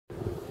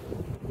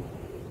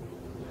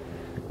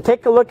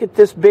Take a look at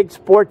this big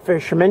sport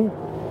fisherman.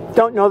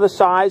 Don't know the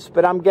size,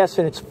 but I'm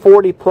guessing it's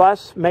 40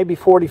 plus, maybe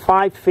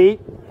 45 feet.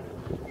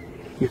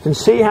 You can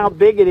see how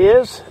big it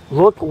is.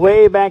 Look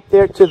way back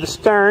there to the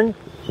stern.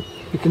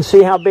 You can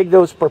see how big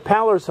those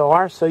propellers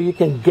are, so you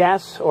can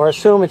guess or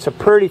assume it's a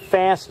pretty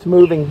fast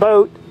moving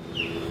boat.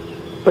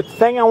 But the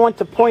thing I want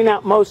to point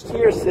out most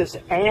here is this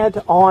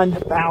add-on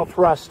bow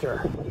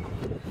thruster.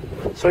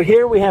 So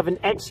here we have an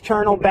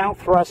external bow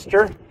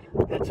thruster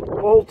that's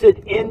bolted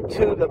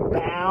into the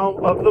bow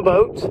of the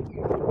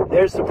boat.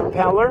 There's the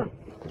propeller.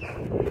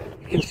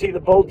 You can see the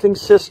bolting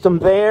system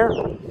there.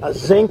 A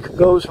zinc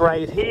goes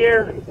right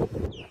here.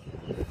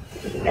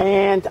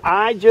 And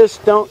I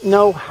just don't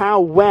know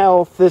how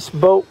well this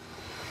boat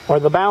or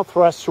the bow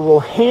thruster will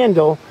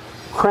handle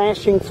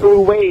crashing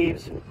through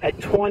waves at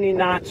 20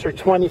 knots or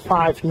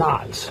 25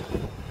 knots.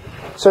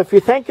 So if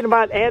you're thinking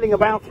about adding a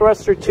bow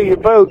thruster to your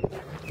boat,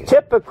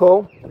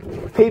 typical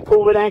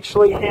people would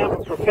actually have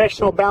a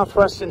professional bow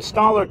thrust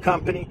installer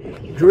company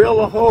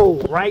drill a hole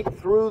right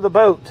through the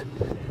boat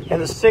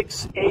in a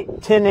 6, 8,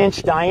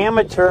 10-inch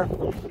diameter,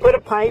 put a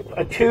pipe,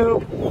 a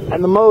tube,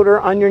 and the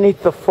motor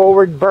underneath the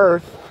forward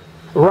berth,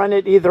 run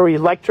it either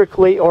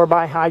electrically or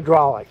by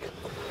hydraulic.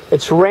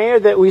 It's rare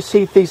that we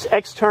see these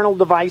external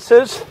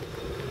devices.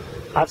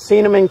 I've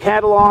seen them in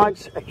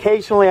catalogs.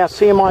 Occasionally I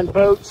see them on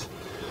boats,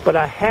 but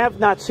I have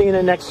not seen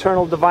an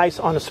external device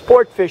on a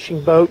sport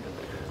fishing boat.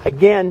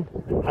 Again,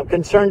 I'm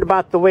concerned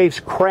about the waves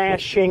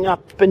crashing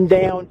up and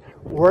down,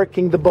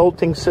 working the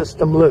bolting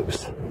system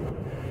loose.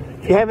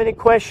 If you have any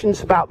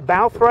questions about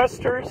bow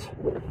thrusters,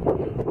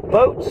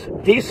 boats,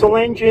 diesel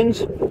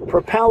engines,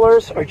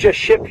 propellers, or just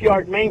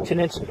shipyard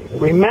maintenance,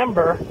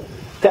 remember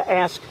to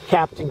ask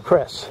Captain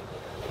Chris.